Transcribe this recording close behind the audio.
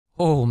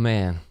Oh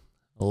man,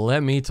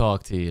 let me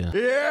talk to you.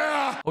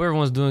 Yeah! Hope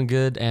everyone's doing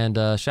good, and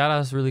shout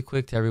outs really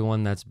quick to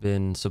everyone that's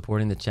been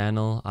supporting the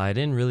channel. I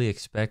didn't really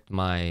expect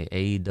my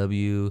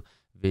AEW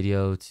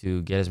video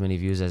to get as many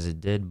views as it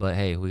did, but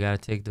hey, we gotta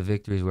take the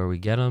victories where we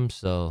get them.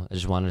 So I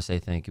just wanted to say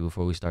thank you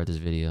before we start this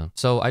video.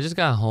 So I just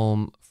got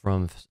home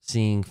from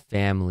seeing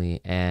family,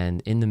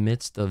 and in the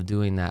midst of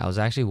doing that, I was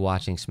actually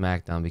watching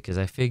SmackDown because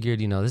I figured,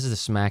 you know, this is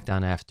a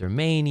SmackDown after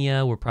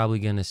Mania. We're probably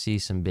gonna see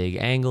some big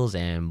angles,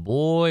 and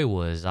boy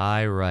was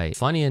I right.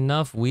 Funny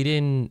enough, we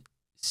didn't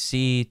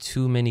see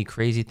too many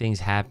crazy things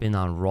happen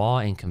on Raw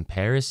in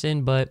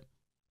comparison, but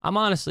I'm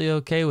honestly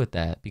okay with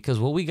that because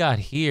what we got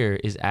here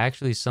is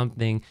actually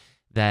something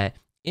that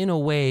in a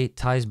way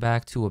ties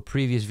back to a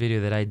previous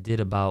video that I did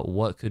about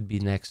what could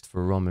be next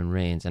for Roman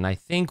Reigns. And I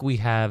think we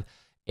have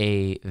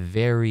a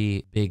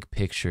very big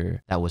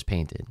picture that was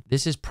painted.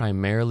 This is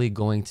primarily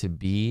going to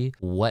be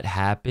what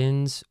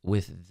happens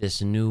with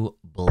this new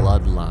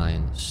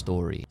Bloodline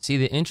story. See,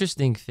 the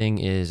interesting thing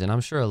is, and I'm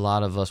sure a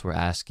lot of us were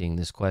asking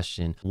this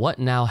question, what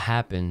now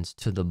happens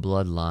to the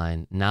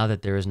Bloodline now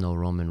that there is no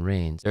Roman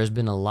Reigns? There's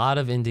been a lot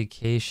of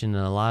indication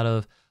and a lot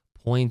of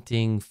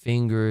pointing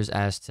fingers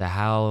as to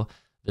how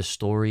the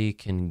story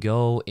can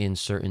go in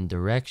certain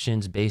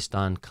directions based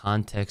on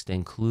context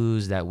and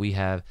clues that we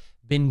have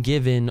been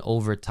given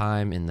over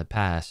time in the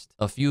past.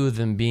 A few of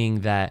them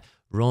being that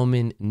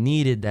Roman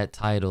needed that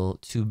title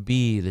to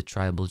be the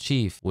tribal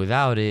chief.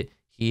 Without it,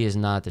 he is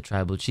not the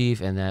tribal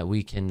chief, and that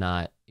we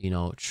cannot, you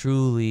know,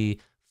 truly,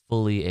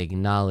 fully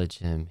acknowledge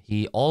him.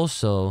 He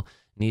also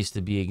needs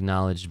to be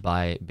acknowledged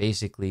by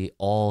basically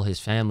all his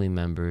family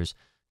members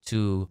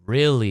to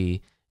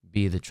really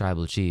be the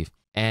tribal chief.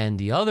 And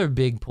the other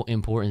big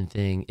important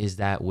thing is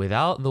that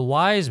without the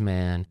wise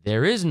man,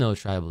 there is no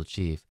tribal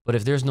chief. But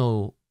if there's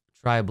no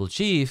tribal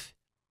chief,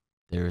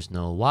 there's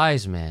no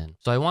wise man.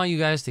 So I want you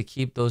guys to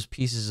keep those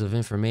pieces of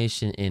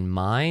information in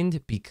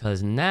mind,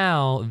 because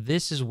now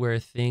this is where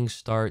things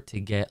start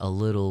to get a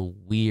little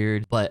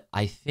weird, but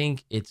I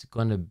think it's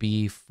gonna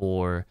be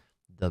for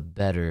the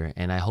better.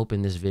 And I hope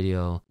in this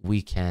video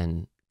we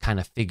can kind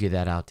of figure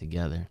that out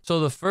together.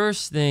 So the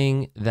first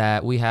thing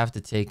that we have to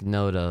take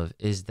note of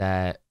is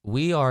that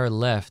we are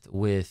left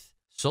with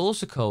Solo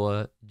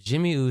Sikoa,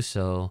 Jimmy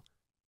Uso,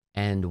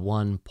 and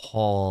one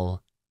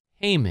Paul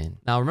Heyman.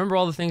 Now, remember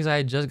all the things I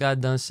had just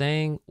got done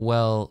saying?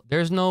 Well,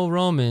 there's no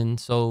Roman,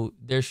 so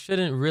there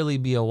shouldn't really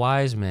be a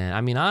wise man.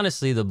 I mean,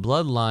 honestly, the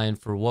Bloodline,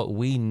 for what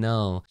we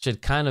know,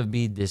 should kind of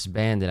be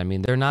disbanded. I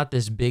mean, they're not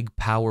this big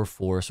power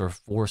force or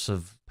force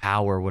of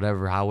power,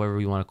 whatever,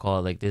 however you want to call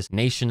it, like this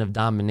nation of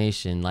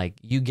domination. Like,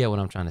 you get what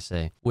I'm trying to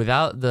say.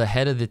 Without the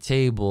head of the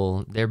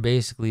table, they're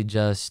basically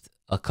just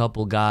a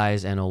couple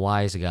guys and a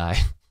wise guy.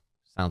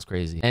 Sounds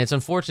crazy. And it's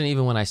unfortunate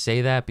even when I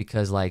say that,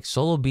 because like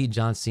Solo beat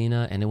John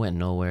Cena and it went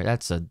nowhere.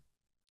 That's a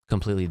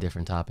completely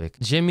different topic.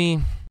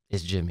 Jimmy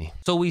is Jimmy.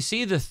 So we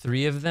see the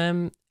three of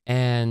them,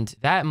 and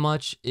that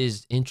much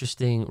is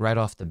interesting right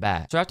off the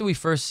bat. So after we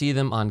first see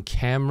them on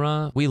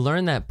camera, we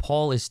learn that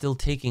Paul is still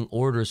taking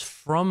orders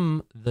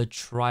from the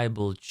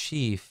tribal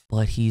chief,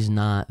 but he's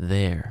not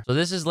there. So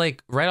this is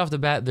like right off the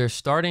bat, they're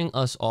starting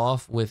us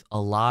off with a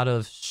lot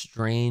of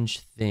strange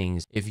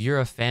things. If you're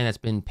a fan that's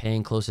been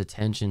paying close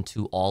attention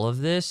to all of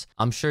this,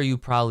 I'm sure you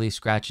probably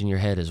scratching your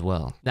head as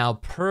well. Now,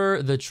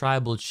 per the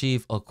tribal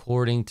chief,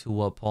 according to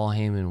what Paul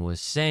Heyman was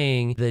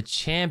saying, the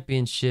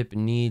championship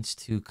needs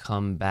to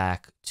come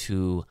back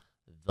to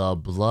the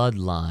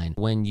Bloodline.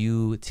 When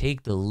you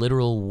take the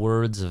literal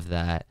words of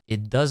that,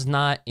 it does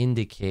not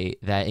indicate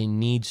that it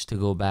needs to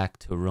go back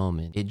to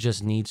Roman. It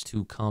just needs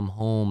to come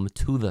home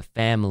to the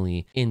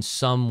family in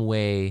some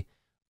way,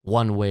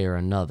 one way or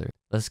another.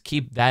 Let's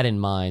keep that in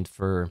mind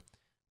for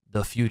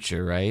the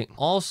future, right?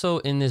 Also,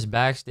 in this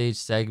backstage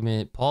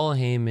segment, Paul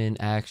Heyman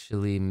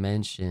actually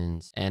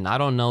mentions, and I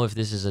don't know if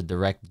this is a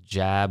direct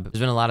jab, there's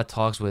been a lot of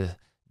talks with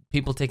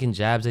people taking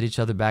jabs at each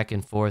other back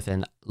and forth.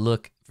 And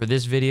look, for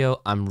this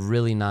video, I'm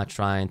really not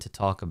trying to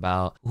talk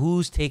about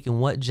who's taking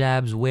what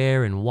jabs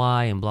where and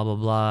why and blah, blah,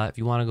 blah. If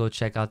you want to go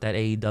check out that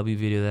AEW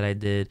video that I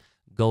did,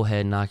 go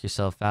ahead and knock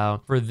yourself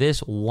out. For this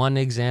one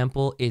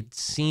example, it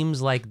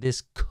seems like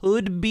this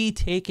could be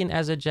taken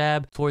as a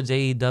jab towards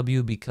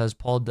AEW, because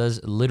Paul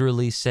does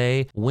literally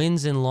say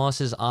wins and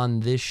losses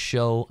on this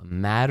show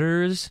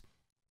matters.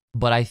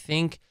 But I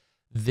think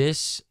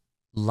this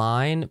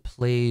line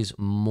plays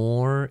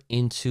more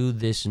into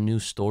this new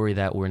story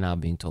that we're now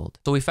being told.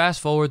 So we fast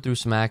forward through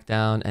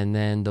SmackDown, and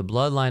then the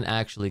Bloodline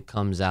actually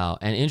comes out.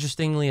 And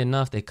interestingly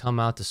enough, they come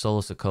out to Solo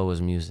Sikoa's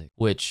music,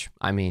 which,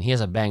 I mean, he has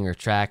a banger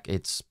track.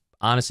 It's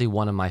honestly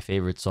one of my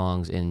favorite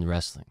songs in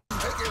wrestling.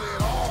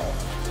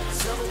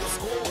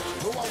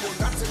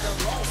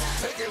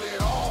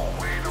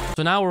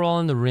 So now we're all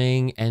in the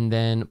ring, and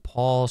then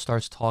Paul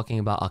starts talking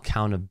about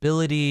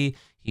accountability.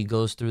 He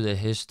goes through the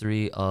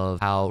history of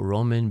how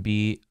Roman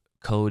beat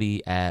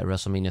Cody at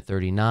WrestleMania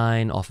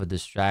 39 off a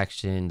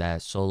distraction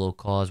that Solo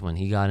caused when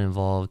he got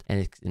involved.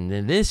 And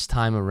then this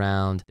time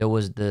around, there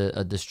was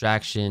a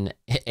distraction,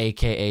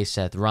 aka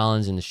Seth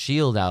Rollins in the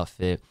Shield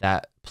outfit,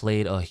 that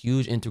played a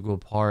huge integral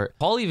part.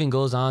 Paul even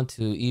goes on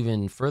to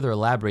even further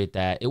elaborate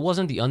that it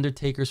wasn't The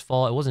Undertaker's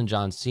fault. It wasn't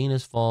John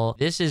Cena's fault.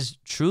 This is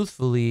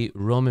truthfully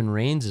Roman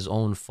Reigns'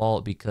 own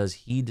fault because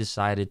he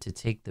decided to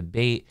take the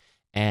bait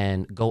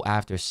and go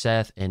after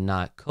Seth and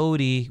not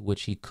Cody,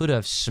 which he could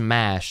have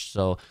smashed.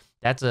 So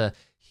that's a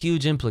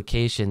huge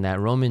implication that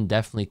Roman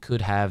definitely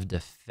could have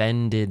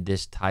defended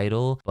this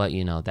title, but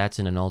you know, that's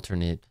in an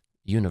alternate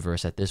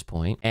universe at this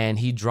point. And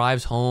he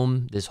drives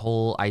home this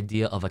whole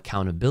idea of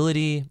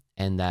accountability,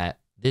 and that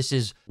this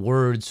is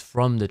words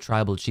from the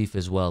tribal chief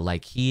as well.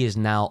 Like, he is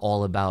now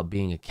all about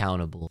being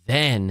accountable.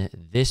 Then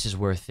this is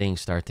where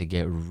things start to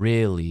get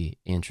really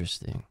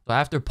interesting. So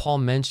after Paul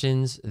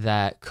mentions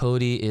that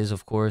Cody is,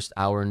 of course,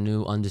 our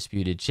new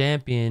undisputed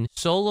champion,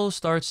 Solo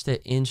starts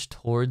to inch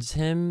towards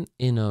him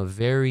in a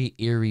very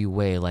eerie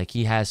way. Like,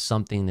 he has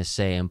something to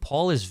say. And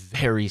Paul is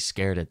very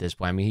scared at this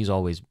point. I mean, he's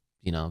always,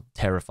 you know,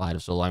 terrified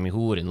of Solo. I mean,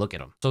 who wouldn't? Look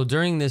at him. So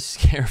during this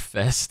scare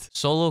fest,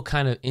 Solo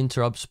kind of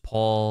interrupts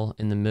Paul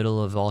in the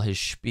middle of all his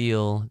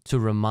spiel to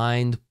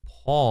remind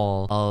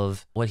Paul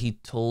of what he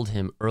told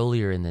him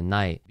earlier in the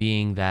night,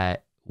 being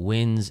that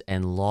wins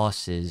and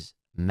losses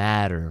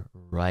matter,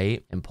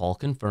 right? And Paul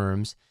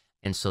confirms.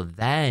 And so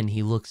then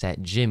he looks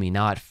at Jimmy.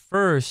 Now, at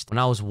first, when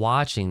I was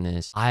watching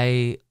this,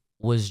 I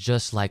was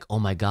just like, oh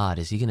my God,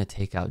 is he gonna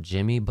take out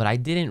Jimmy? But I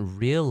didn't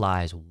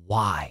realize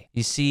why.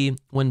 You see,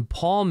 when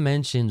Paul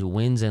mentions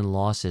wins and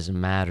losses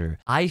matter,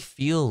 I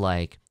feel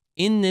like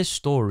in this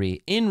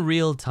story, in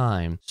real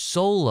time,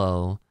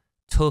 Solo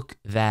took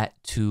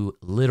that to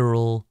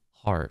literal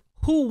heart.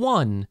 Who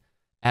won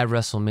at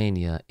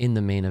WrestleMania in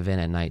the main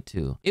event at night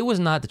 2? It was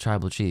not the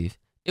tribal chief.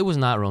 It was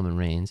not Roman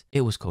Reigns.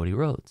 It was Cody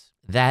Rhodes.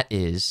 That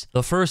is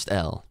the first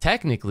L.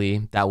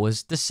 Technically, that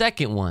was the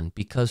second one,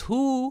 because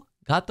who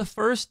got the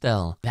first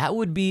L? That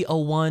would be a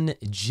one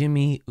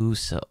Jimmy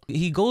Uso.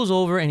 He goes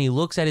over and he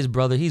looks at his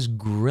brother. He's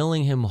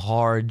grilling him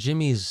hard.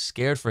 Jimmy's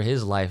scared for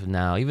his life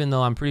now, even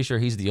though I'm pretty sure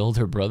he's the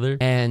older brother.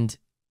 And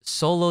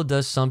Solo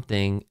does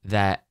something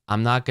that,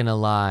 I'm not gonna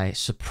lie,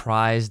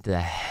 surprised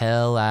the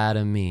hell out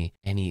of me.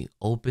 And he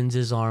opens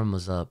his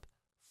arms up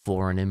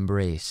for an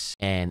embrace.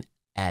 And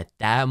at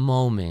that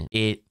moment,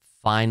 it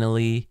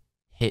finally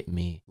hit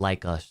me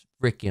like a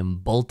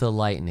freaking bolt of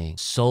lightning.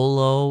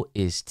 Solo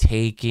is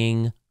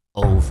taking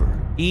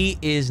over. He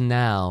is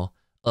now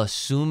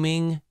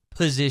assuming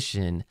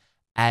position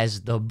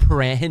as the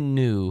brand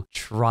new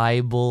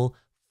tribal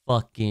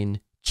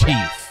fucking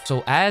chief.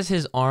 So as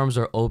his arms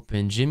are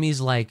open,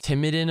 Jimmy's like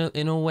timid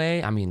in a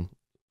way. I mean,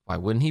 why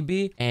wouldn't he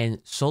be? And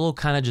Solo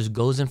kind of just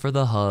goes in for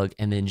the hug,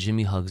 and then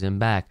Jimmy hugs him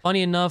back.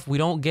 Funny enough, we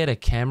don't get a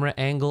camera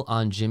angle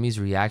on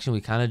Jimmy's reaction.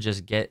 We kind of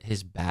just get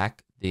his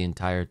back the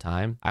entire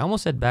time. I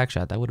almost said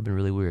backshot. That would have been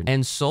really weird.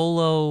 And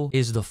Solo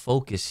is the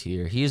focus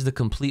here. He is the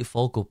complete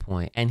focal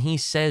point. And he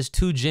says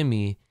to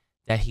Jimmy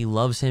that he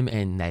loves him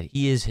and that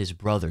he is his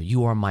brother.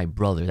 You are my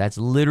brother. That's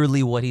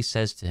literally what he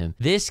says to him.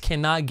 This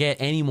cannot get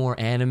any more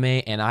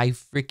anime, and I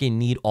freaking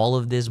need all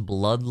of this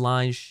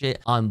Bloodline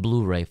shit on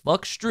Blu-ray.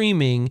 Fuck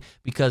streaming,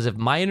 because if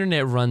my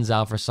internet runs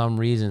out for some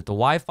reason, if the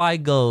Wi-Fi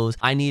goes,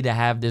 I need to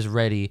have this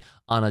ready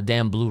on a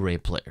damn Blu-ray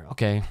player,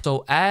 okay?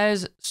 So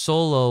as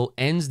Solo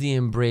ends the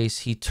embrace,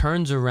 he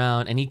turns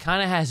around and he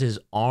kind of has his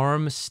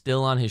arm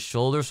still on his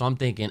shoulder. So I'm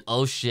thinking,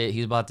 oh shit,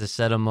 he's about to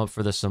set him up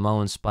for the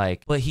Samoan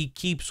spike. But he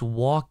keeps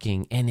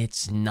walking, and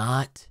it's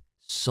not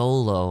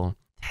Solo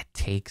that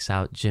takes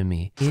out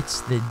Jimmy.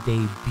 It's the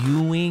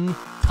debuting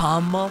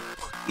Tonga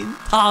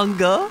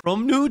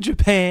from New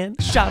Japan.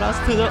 Shout outs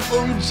to the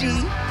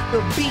OG, the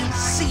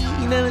BC,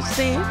 you know what I'm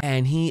saying?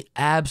 And he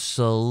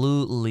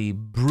absolutely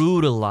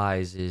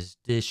brutalizes,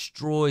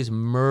 destroys,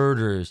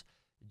 murders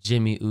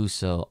Jimmy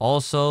Uso.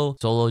 Also,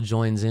 Solo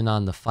joins in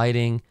on the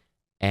fighting,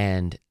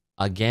 and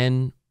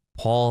again,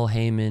 Paul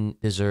Heyman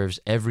deserves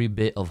every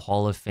bit of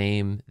Hall of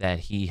Fame that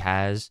he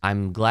has.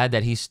 I'm glad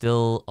that he's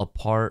still a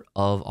part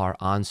of our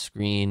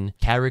on-screen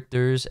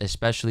characters,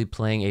 especially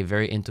playing a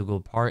very integral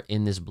part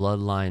in this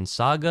Bloodline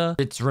saga.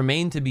 It's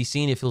remained to be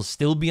seen if he'll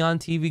still be on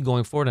TV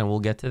going forward, and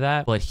we'll get to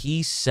that. But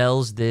he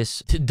sells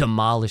this to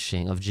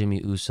demolishing of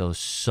Jimmy Uso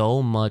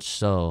so much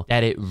so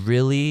that it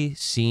really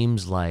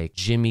seems like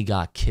Jimmy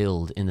got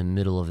killed in the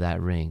middle of that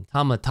ring.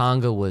 Tama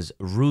Tonga was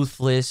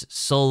ruthless.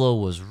 Solo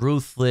was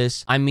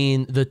ruthless. I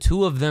mean, the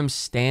two of them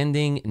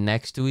standing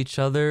next to each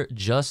other,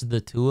 just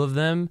the two of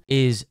them,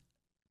 is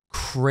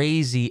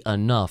crazy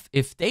enough.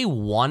 If they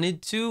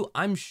wanted to,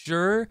 I'm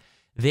sure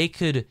they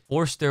could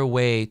force their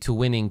way to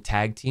winning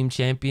tag team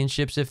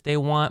championships if they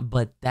want,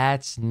 but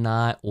that's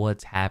not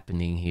what's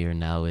happening here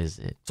now, is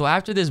it? So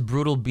after this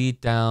brutal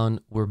beatdown,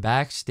 we're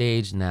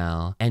backstage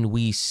now, and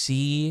we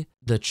see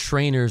the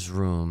trainer's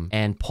room,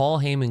 and Paul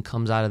Heyman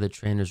comes out of the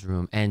trainer's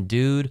room, and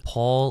dude,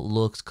 Paul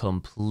looks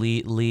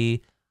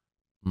completely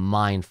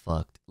mind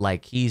fucked.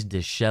 Like, he's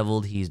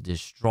disheveled, he's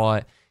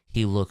distraught,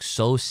 he looks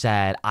so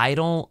sad. I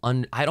don't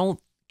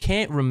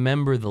can't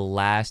remember the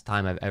last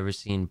time I've ever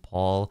seen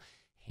Paul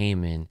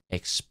Heyman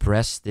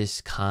express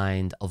this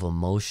kind of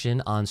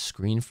emotion on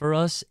screen for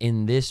us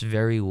in this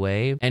very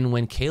way. And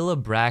when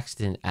Caleb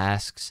Braxton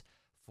asks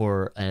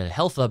for a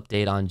health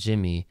update on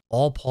Jimmy,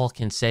 all Paul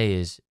can say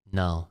is,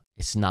 no,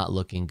 it's not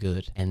looking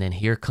good. And then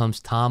here comes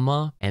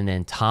Tama, and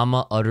then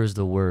Tama utters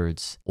the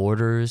words,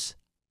 orders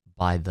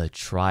by the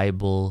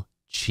tribal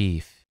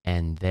chief.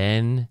 And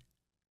then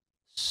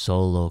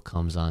Solo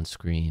comes on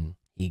screen.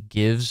 He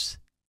gives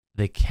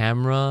the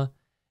camera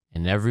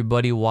and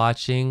everybody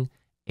watching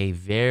a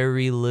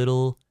very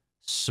little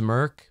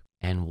smirk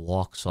and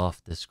walks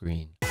off the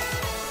screen.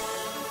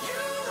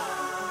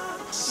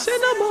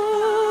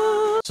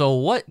 Cinema! So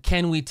what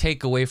can we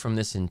take away from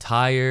this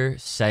entire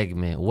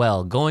segment?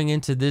 Well, going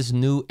into this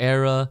new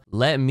era,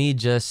 let me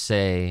just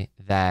say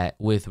that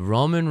with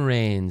Roman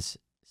Reigns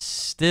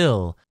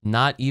still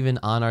not even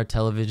on our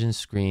television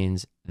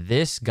screens,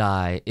 this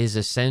guy is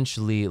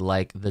essentially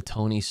like the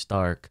Tony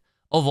Stark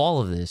of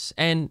all of this.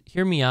 And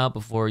hear me out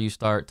before you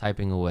start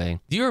typing away.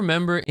 Do you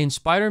remember in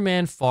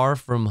Spider-Man Far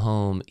From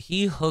Home,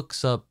 he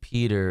hooks up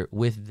Peter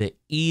with the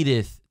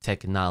Edith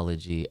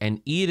technology,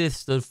 and Edith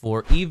stood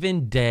for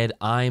even dead,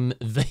 I'm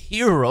the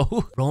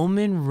hero.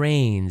 Roman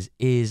Reigns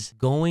is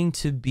going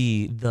to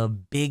be the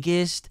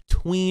biggest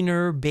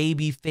tweener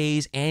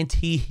babyface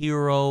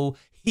anti-hero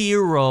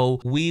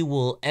we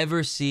will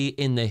ever see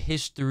in the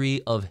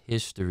history of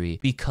history,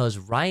 because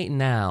right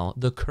now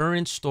the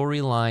current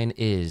storyline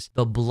is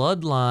the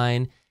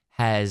Bloodline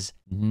has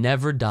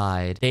never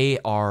died. They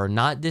are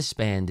not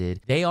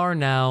disbanded. They are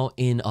now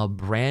in a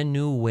brand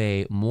new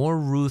way, more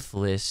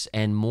ruthless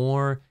and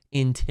more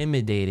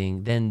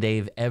intimidating than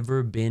they've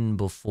ever been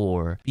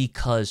before,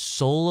 because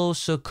Solo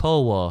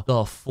Sikoa,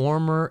 the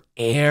former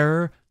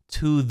heir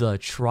to the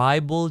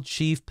tribal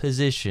chief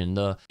position,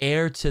 the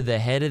heir to the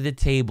head of the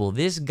table,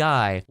 this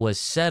guy was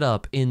set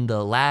up in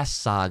the last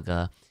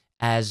saga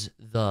as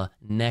the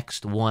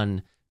next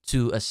one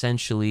to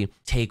essentially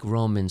take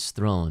Roman's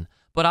throne.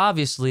 But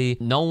obviously,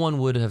 no one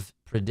would have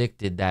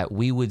predicted that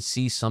we would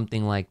see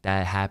something like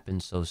that happen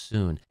so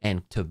soon.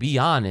 And to be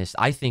honest,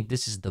 I think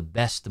this is the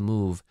best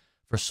move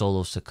for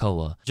Solo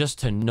Sikoa. Just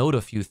to note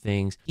a few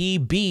things, he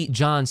beat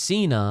John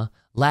Cena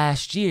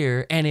last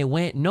year and it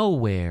went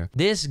nowhere.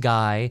 This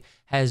guy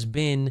has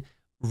been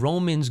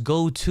Roman's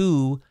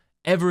go-to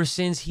ever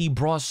since he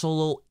brought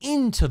Solo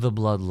into the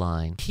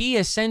Bloodline. He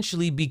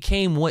essentially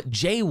became what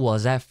Jay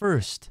was at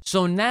first.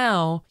 So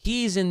now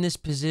he's in this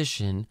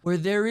position where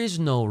there is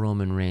no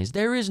Roman Reigns,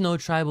 there is no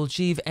tribal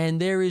chief,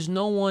 and there is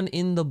no one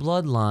in the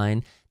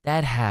Bloodline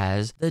that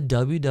has the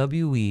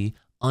WWE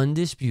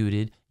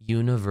undisputed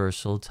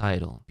universal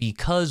title.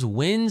 Because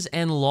wins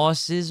and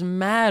losses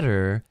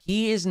matter,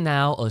 he is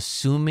now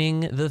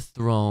assuming the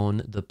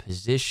throne, the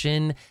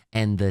position,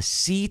 and the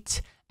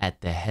seat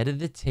at the head of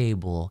the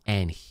table,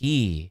 and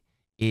he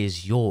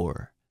is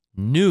your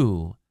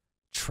new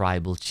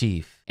tribal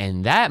chief.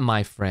 And that,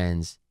 my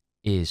friends,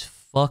 is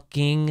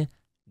fucking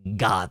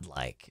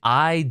godlike.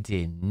 I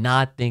did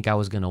not think I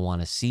was gonna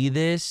want to see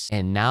this,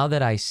 and now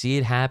that I see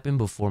it happen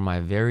before my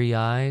very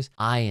eyes,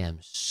 I am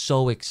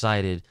so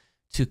excited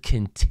to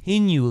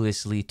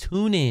continuously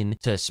tune in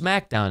to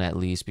SmackDown, at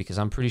least, because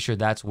I'm pretty sure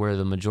that's where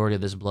the majority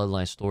of this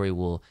Bloodline story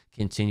will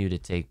continue to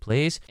take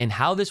place. And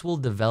how this will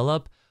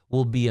develop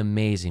will be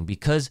amazing,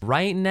 because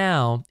right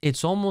now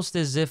it's almost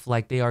as if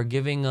like they are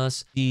giving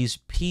us these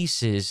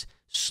pieces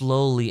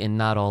slowly and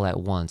not all at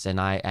once, and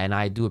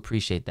I do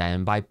appreciate that.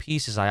 And by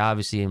pieces, I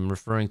obviously am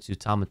referring to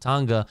Tama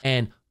Tonga,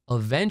 and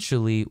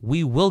eventually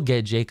we will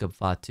get Jacob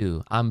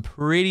Fatu. I'm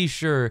pretty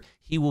sure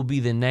he will be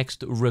the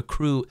next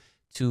recruit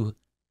to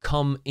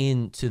come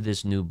into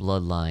this new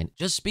Bloodline.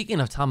 Just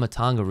speaking of Tama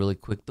Tonga really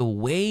quick, the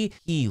way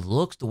he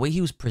looks, the way he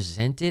was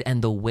presented,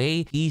 and the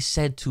way he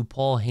said to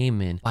Paul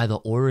Heyman, by the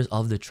orders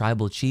of the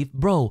tribal chief,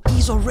 bro,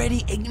 he's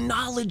already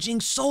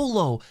acknowledging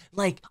Solo.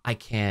 Like, I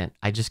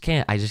just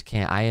can't.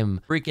 I am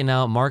freaking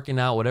out, marking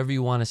out, whatever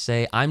you want to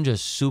say. I'm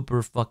just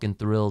super fucking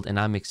thrilled, and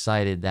I'm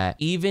excited that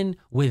even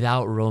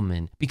without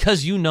Roman,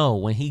 because you know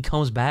when he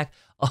comes back,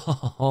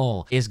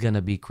 oh, it's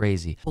gonna be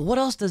crazy. But what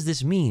else does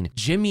this mean?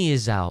 Jimmy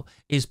is out.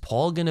 Is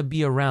Paul gonna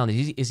be around?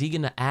 Is he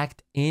gonna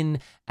act in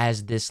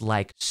as this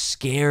like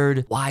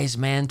scared wise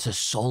man to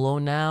Solo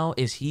now?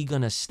 Is he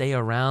gonna stay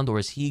around, or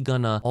is he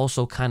gonna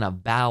also kind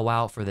of bow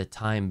out for the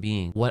time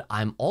being? What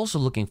I'm also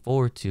looking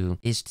forward to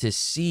is to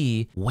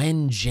see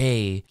when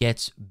Jay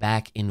gets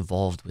back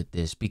involved with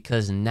this,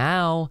 because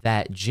now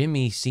that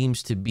Jimmy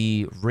seems to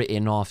be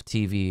written off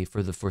TV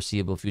for the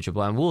foreseeable future,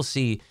 but we'll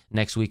see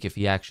next week if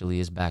he actually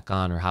is back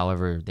on, or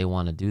however they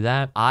want to do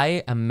that.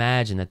 I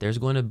imagine that there's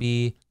going to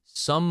be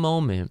some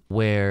moment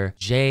where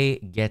Jay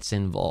gets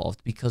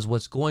involved, because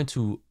what's going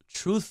to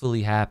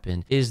truthfully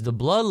happen is the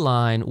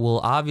Bloodline will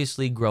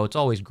obviously grow. It's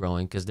always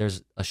growing because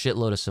there's a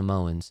shitload of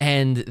Samoans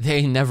and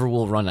they never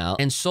will run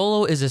out. And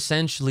Solo is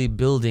essentially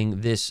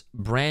building this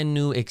brand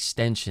new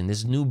extension,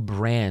 this new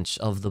branch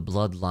of the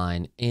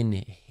Bloodline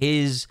in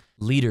his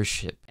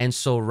leadership. And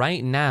so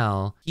right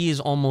now, he is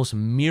almost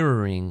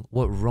mirroring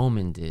what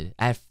Roman did.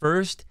 At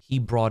first, he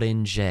brought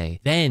in Jay.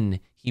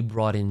 Then he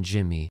brought in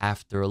Jimmy.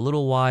 After a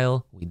little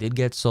while, we did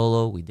get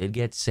Solo, we did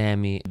get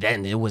Sammy.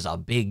 Then it was a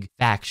big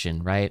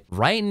faction, right?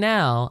 Right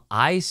now,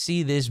 I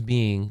see this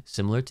being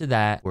similar to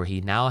that, where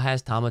he now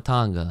has Tama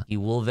Tonga. He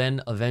will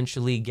then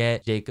eventually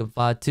get Jacob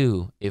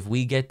Fatu. If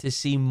we get to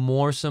see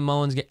more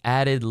Samoans get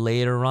added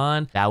later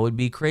on, that would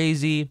be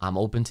crazy. I'm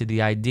open to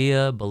the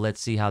idea, but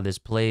let's see how this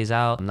plays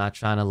out. I'm not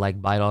trying to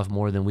like bite off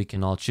more than we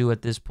can all chew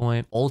at this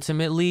point.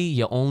 Ultimately,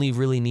 you only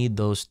really need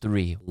those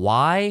three.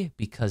 Why?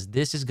 Because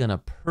this is gonna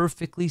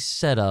perfectly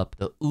set up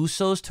the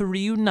Usos to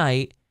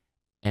reunite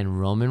and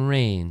Roman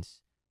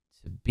Reigns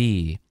to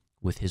be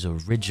with his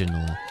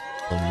original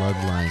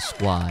Bloodline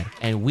squad.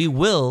 And we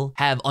will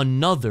have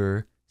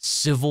another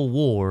civil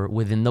war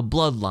within the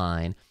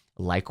Bloodline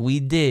like we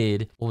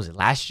did, what was it,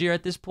 last year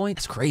at this point?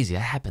 That's crazy.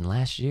 That happened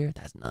last year?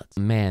 That's nuts.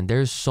 Man,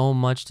 there's so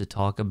much to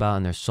talk about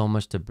and there's so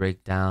much to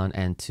break down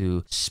and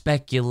to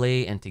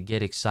speculate and to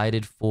get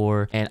excited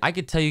for. And I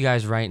could tell you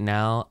guys right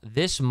now,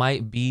 this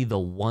might be the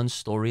one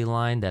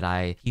storyline that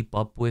I keep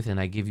up with and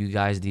I give you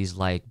guys these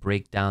like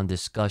breakdown,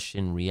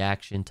 discussion,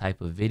 reaction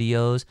type of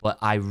videos. But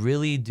I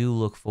really do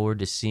look forward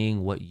to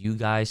seeing what you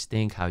guys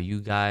think, how you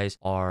guys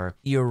are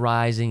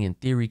theorizing and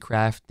theory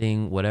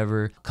crafting,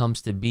 whatever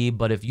comes to be.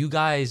 But if you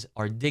guys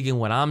are digging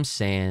what I'm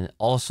saying,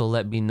 also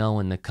let me know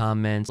in the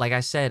comments. Like I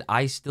said,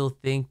 I still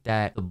think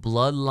that the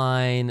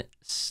Bloodline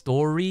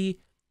story,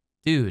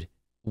 dude,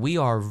 we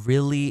are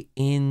really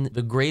in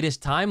the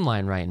greatest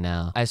timeline right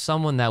now. As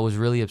someone that was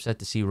really upset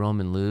to see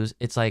Roman lose,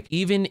 it's like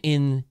even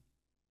in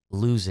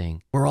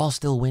losing, we're all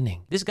still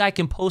winning. This guy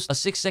can post a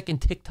 6-second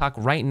TikTok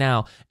right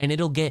now and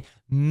it'll get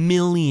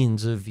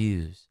millions of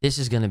views. This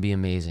is gonna be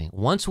amazing.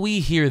 Once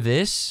we hear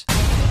this,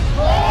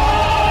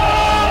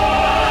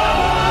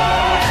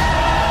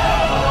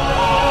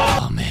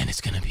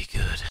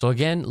 so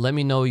again, let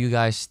me know what you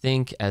guys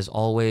think as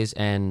always,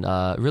 and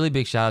really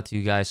big shout out to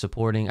you guys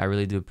supporting. I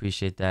really do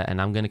appreciate that, and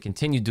I'm gonna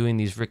continue doing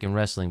these freaking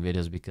wrestling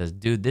videos because,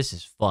 dude, this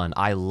is fun.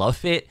 I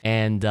love it,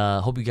 and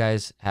hope you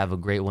guys have a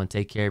great one.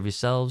 Take care of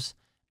yourselves,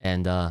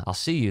 and I'll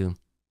see you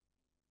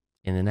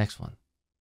in the next one.